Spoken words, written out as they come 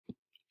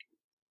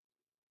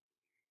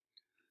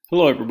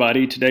Hello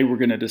everybody, today we're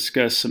going to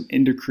discuss some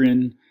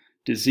endocrine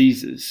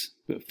diseases.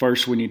 But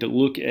first we need to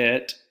look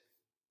at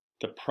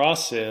the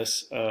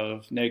process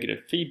of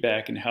negative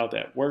feedback and how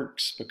that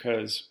works,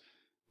 because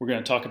we're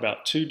going to talk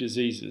about two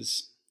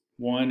diseases.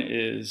 One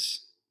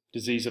is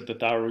disease of the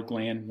thyroid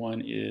gland,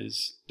 one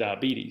is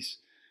diabetes.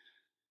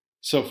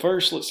 So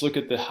first let's look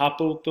at the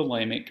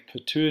hypothalamic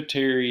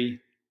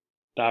pituitary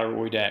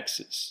thyroid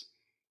axis.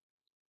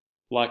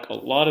 Like a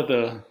lot of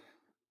the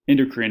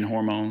endocrine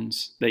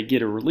hormones, they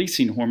get a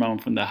releasing hormone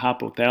from the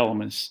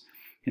hypothalamus.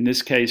 In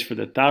this case, for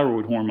the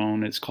thyroid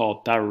hormone, it's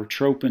called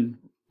thyrotropin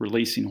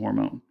releasing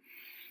hormone.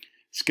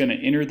 It's going to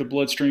enter the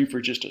bloodstream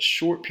for just a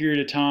short period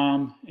of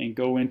time and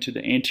go into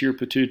the anterior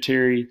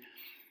pituitary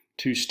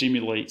to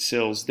stimulate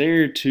cells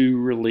there to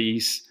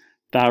release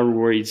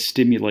thyroid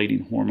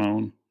stimulating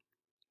hormone,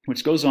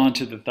 which goes on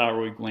to the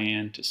thyroid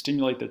gland to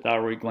stimulate the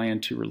thyroid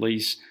gland to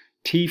release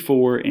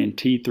T4 and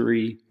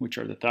T3, which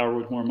are the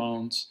thyroid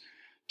hormones.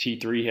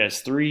 T3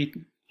 has 3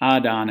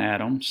 iodine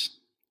atoms,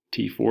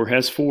 T4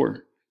 has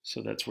 4,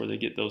 so that's where they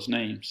get those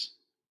names.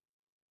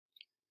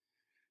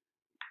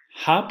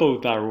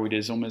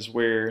 Hypothyroidism is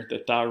where the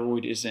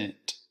thyroid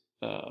isn't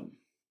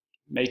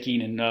making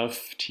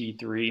enough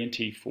T3 and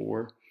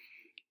T4,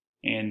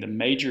 and the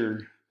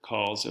major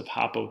cause of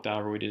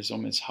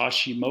hypothyroidism is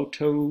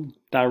Hashimoto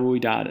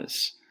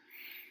thyroiditis.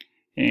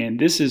 And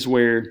this is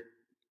where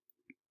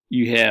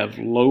you have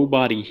low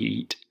body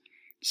heat,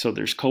 so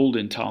there's cold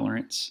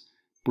intolerance,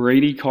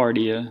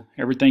 bradycardia,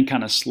 everything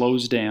kind of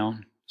slows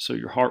down, so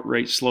your heart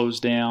rate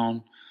slows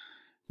down,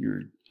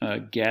 your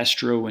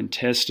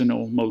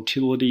gastrointestinal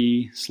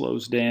motility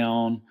slows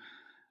down,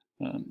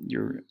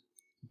 your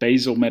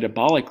basal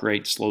metabolic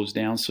rate slows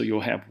down, so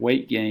you'll have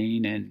weight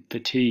gain and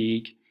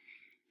fatigue.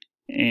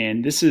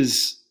 And this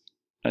is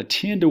a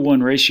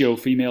 10-to-1 ratio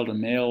female to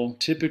male,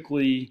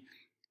 typically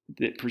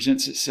that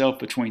presents itself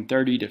between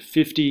 30 to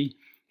 50,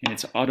 and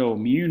it's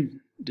autoimmune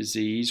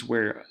disease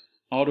where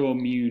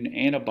autoimmune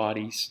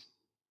antibodies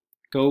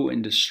go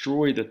and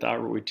destroy the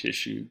thyroid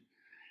tissue.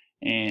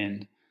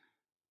 And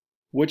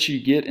what you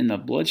get in the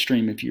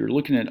bloodstream, if you're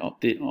looking at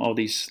all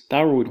these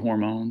thyroid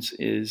hormones,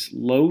 is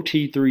low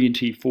T3 and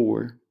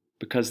T4,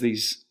 because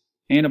these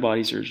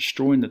antibodies are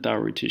destroying the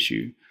thyroid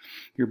tissue.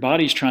 Your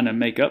body's trying to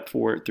make up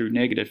for it through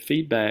negative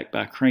feedback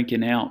by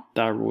cranking out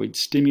thyroid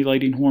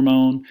stimulating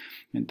hormone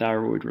and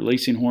thyroid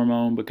releasing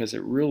hormone, because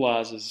it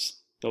realizes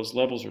those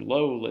levels are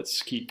low,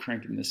 let's keep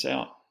cranking this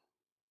out.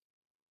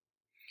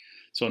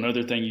 So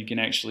another thing you can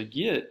actually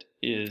get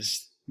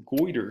is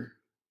goiter.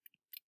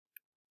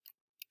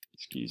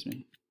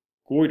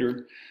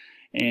 Goiter.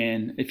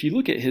 And if you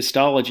look at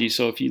histology,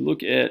 so if you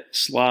look at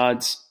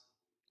slides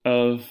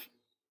of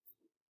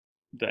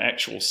the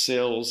actual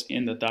cells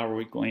in the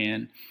thyroid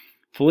gland,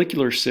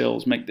 follicular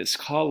cells make this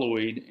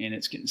colloid, and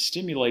it's getting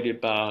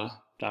stimulated by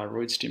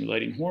thyroid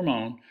stimulating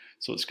hormone.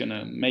 So it's going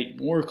to make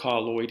more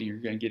colloid, and you're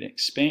going to get an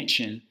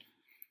expansion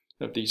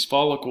of these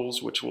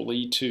follicles, which will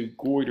lead to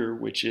goiter,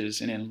 which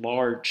is an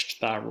enlarged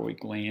thyroid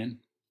gland.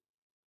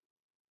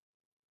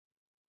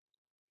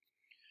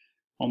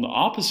 On the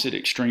opposite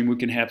extreme, we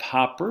can have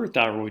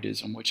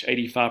hyperthyroidism, which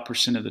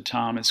 85% of the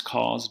time is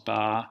caused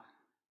by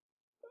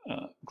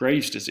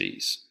Graves'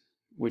 disease,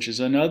 which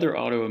is another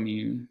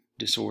autoimmune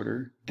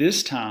disorder.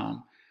 This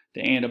time,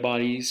 the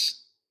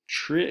antibodies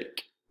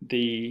trick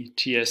the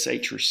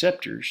TSH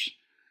receptors,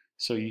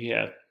 so you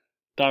have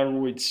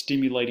thyroid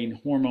stimulating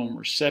hormone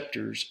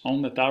receptors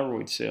on the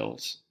thyroid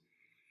cells,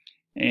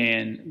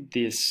 and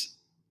this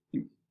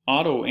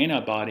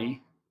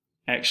autoantibody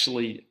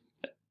actually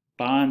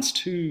binds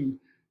to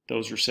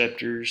those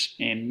receptors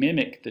and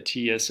mimic the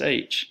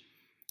TSH.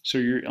 So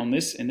in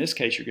this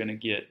case, you're going to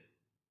get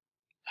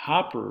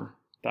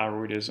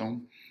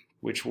hyperthyroidism,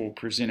 which will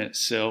present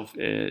itself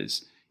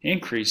as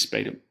increased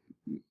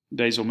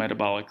basal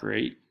metabolic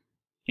rate,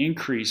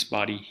 increased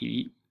body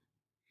heat.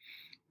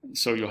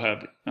 So you'll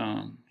have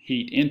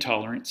heat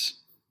intolerance,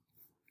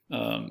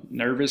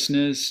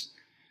 nervousness,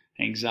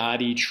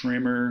 anxiety,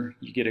 tremor.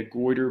 You get a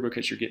goiter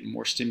because you're getting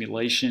more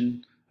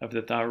stimulation of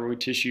the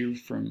thyroid tissue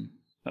from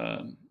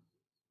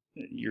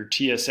your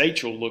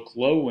TSH will look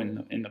low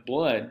in the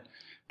blood,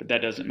 but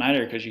that doesn't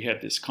matter because you have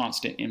this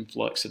constant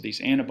influx of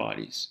these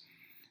antibodies.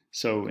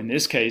 So in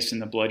this case, in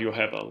the blood, you'll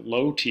have a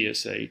low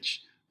TSH,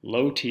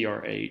 low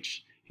TRH,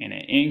 and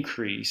an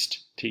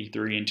increased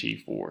T3 and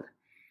T4.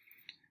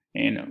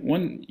 And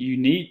one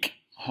unique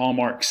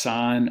hallmark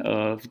sign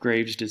of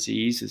Graves'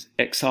 disease is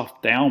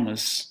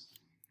exophthalmos,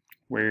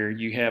 where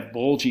you have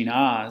bulging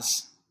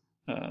eyes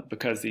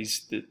because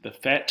the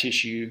fat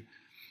tissue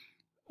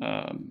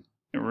in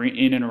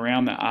and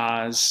around the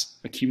eyes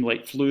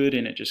accumulate fluid,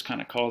 and it just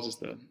kind of causes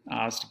the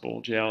eyes to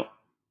bulge out.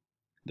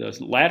 The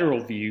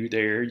lateral view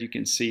there, you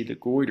can see the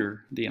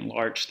goiter, the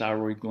enlarged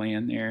thyroid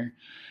gland there.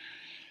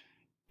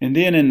 And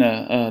then in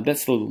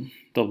that's the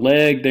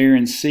leg there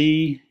in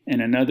C,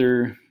 and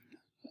another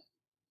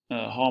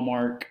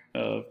hallmark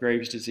of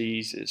Graves'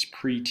 disease is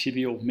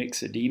pretibial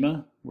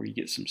myxedema, where you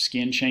get some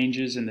skin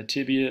changes in the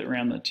tibia,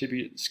 around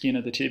the skin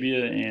of the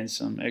tibia, and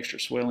some extra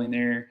swelling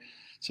there.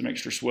 some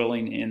extra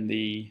swelling in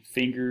the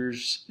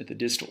fingers at the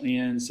distal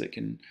ends that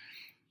can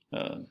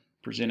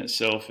present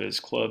itself as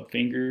club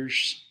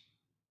fingers.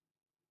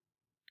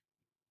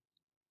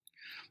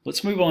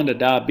 Let's move on to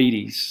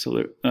diabetes.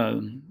 So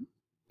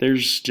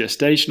there's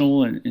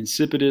gestational and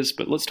insipidus,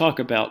 but let's talk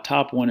about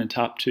type 1 and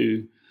type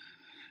 2.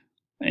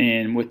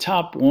 And with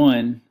type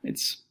 1,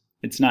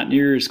 it's not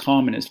near as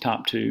common as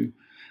type 2,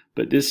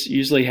 but this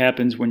usually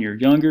happens when you're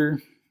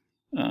younger.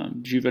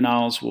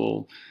 Juveniles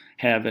will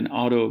have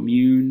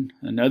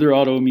another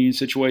autoimmune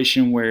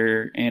situation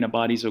where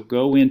antibodies will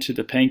go into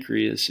the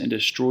pancreas and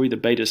destroy the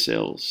beta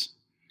cells.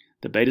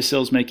 The beta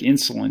cells make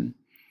insulin.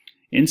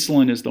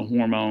 Insulin is the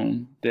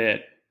hormone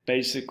that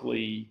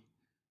basically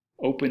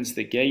opens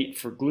the gate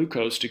for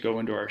glucose to go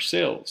into our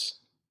cells.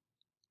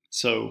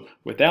 So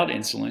without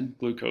insulin,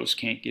 glucose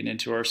can't get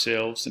into our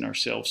cells, and our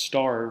cells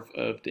starve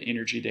of the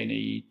energy they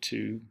need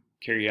to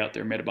carry out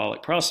their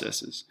metabolic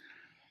processes.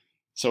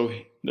 So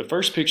the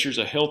first picture is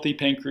a healthy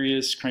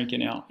pancreas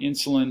cranking out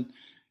insulin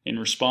in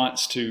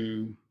response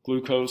to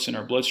glucose in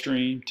our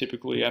bloodstream,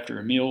 typically after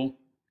a meal.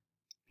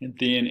 And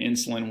then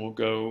insulin will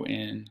go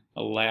and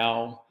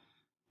allow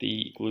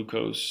the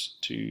glucose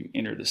to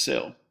enter the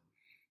cell.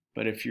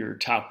 But if you're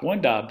type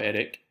 1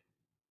 diabetic,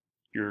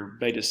 your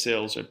beta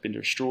cells have been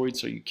destroyed,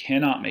 so you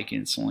cannot make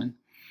insulin.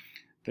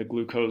 The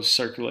glucose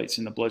circulates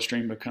in the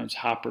bloodstream, becomes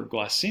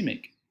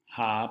hyperglycemic,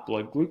 high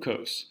blood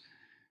glucose.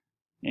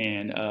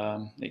 And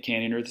it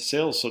can't enter the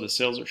cells, so the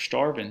cells are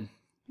starving.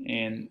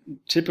 And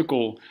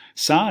typical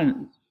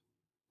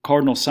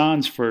cardinal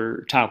signs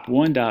for type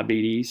 1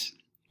 diabetes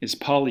is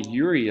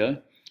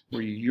polyuria,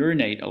 where you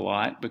urinate a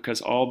lot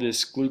because all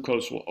this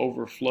glucose will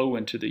overflow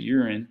into the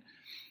urine.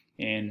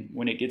 And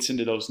when it gets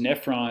into those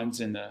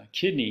nephrons in the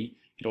kidney,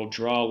 it'll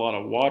draw a lot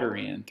of water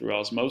in through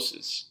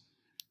osmosis.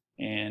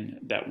 And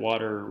that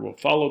water will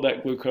follow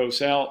that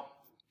glucose out,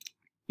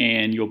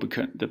 and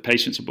the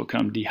patients will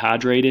become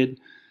dehydrated,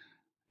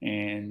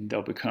 and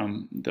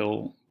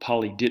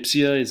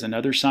polydipsia is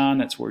another sign.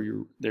 That's where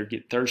they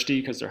get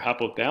thirsty because their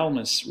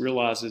hypothalamus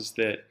realizes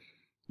that,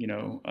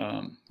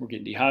 we're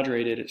getting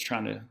dehydrated. It's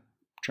trying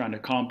to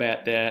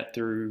combat that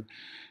through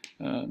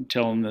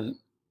telling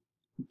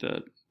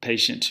the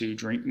patient to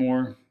drink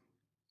more.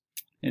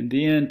 And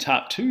then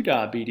type 2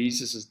 diabetes,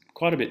 this is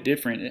quite a bit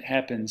different. It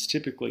happens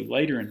typically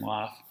later in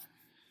life,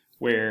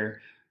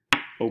 where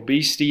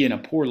obesity and a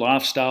poor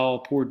lifestyle,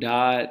 poor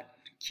diet,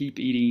 keep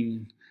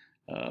eating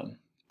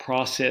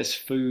processed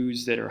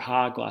foods that are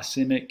high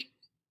glycemic,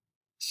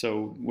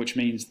 which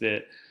means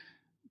that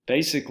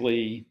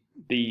basically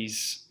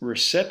these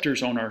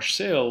receptors on our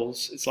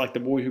cells, it's like the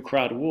boy who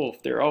cried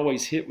wolf, they're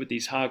always hit with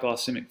these high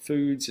glycemic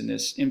foods and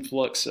this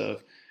influx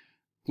of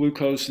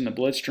glucose in the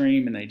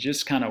bloodstream, and they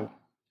just kind of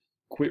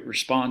quit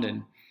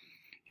responding.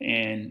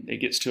 And it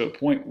gets to a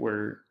point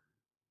where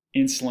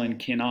insulin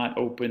cannot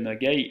open the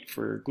gate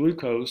for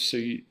glucose, so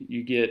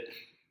you get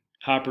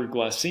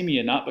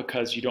hyperglycemia, not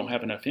because you don't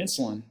have enough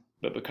insulin,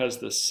 but because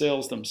the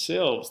cells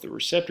themselves, the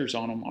receptors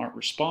on them, aren't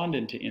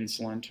responding to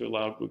insulin to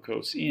allow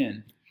glucose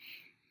in.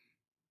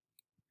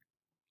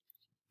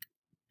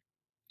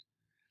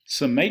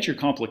 Some major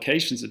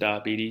complications of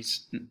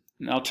diabetes, and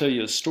I'll tell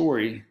you a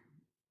story.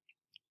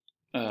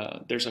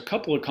 There's a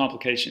couple of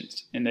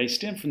complications, and they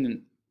stem from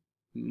the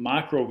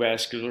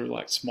microvascular,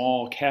 like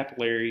small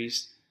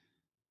capillaries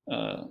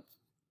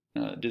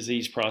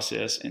disease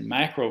process, and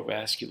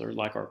macrovascular,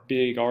 like our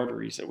big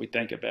arteries that we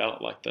think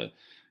about, like the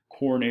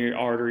coronary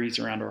arteries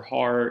around our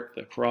heart,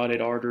 the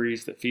carotid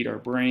arteries that feed our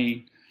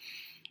brain.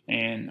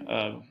 And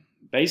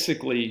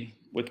basically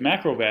with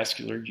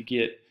macrovascular, you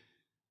get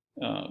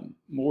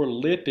more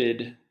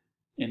lipid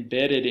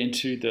embedded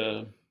into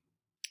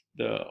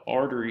the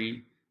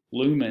artery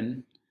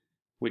lumen,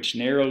 which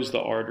narrows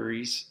the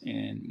arteries.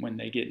 And when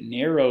they get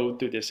narrowed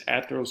through this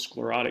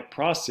atherosclerotic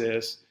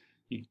process,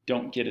 you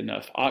don't get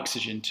enough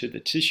oxygen to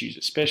the tissues,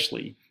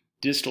 especially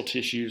distal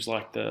tissues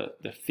like the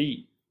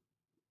feet.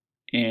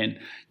 And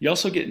you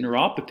also get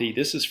neuropathy.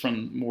 This is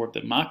from more of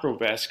the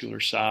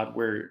microvascular side,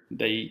 where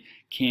they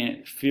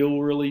can't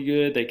feel really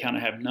good. They kind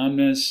of have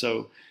numbness.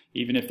 So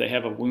even if they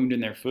have a wound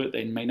in their foot,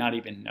 they may not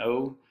even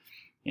know.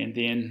 And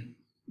then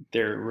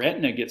their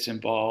retina gets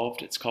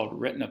involved. It's called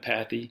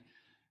retinopathy,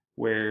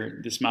 where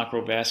this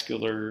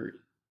microvascular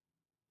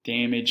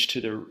damage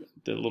to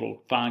the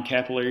little fine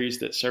capillaries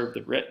that serve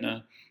the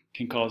retina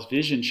can cause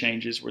vision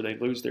changes where they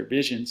lose their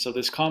vision. So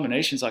this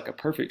combination is like a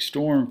perfect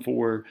storm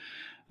for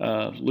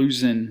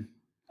losing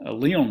a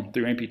limb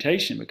through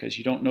amputation, because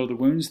you don't know the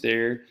wound's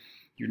there.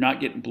 You're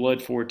not getting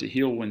blood for it to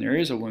heal when there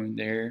is a wound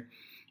there.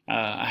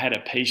 I had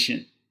a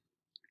patient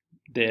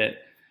that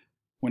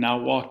when I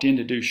walked in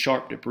to do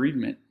sharp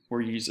debridement, where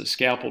you use a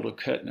scalpel to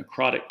cut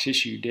necrotic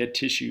tissue, dead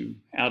tissue,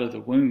 out of the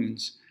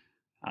wounds,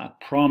 I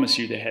promise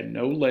you they had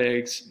no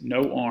legs,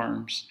 no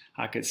arms.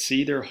 I could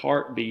see their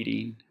heart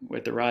beating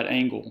with the right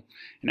angle.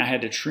 And I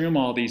had to trim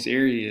all these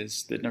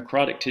areas, the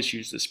necrotic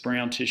tissues, this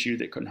brown tissue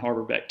that couldn't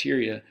harbor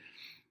bacteria.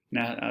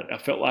 Now I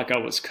felt like I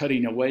was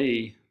cutting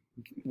away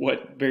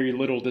what very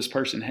little this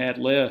person had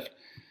left.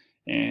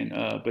 And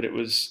but it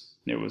was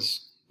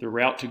the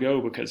route to go,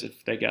 because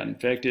if they got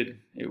infected,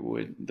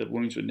 the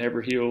wounds would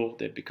never heal.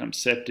 They'd become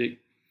septic.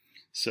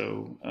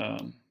 So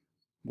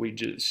we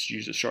just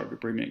used a sharp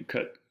debridement and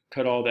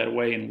cut all that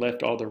away and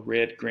left all the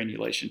red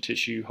granulation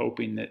tissue,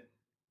 hoping that,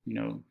 you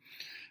know,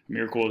 a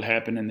miracle would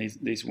happen and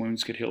these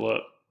wounds could heal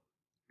up.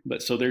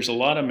 But so there's a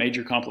lot of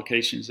major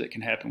complications that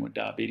can happen with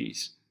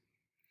diabetes.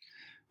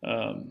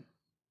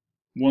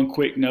 One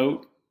quick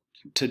note,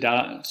 to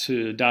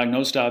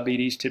diagnose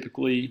diabetes,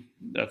 typically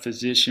a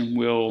physician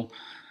will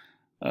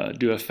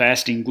do a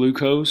fasting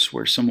glucose,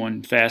 where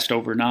someone fasts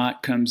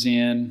overnight, comes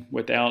in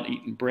without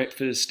eating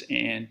breakfast,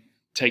 and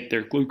take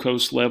their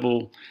glucose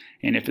level.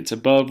 And if it's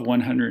above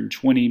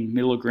 120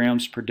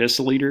 milligrams per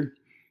deciliter,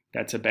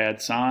 that's a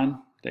bad sign.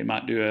 They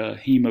might do a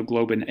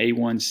hemoglobin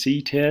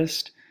A1C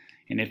test.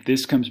 And if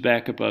this comes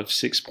back above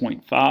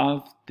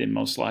 6.5, then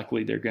most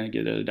likely they're going to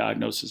get a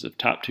diagnosis of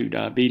type 2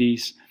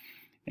 diabetes.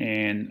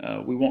 And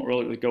we won't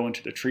really go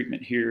into the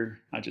treatment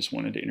here. I just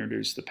wanted to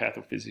introduce the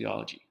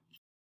pathophysiology.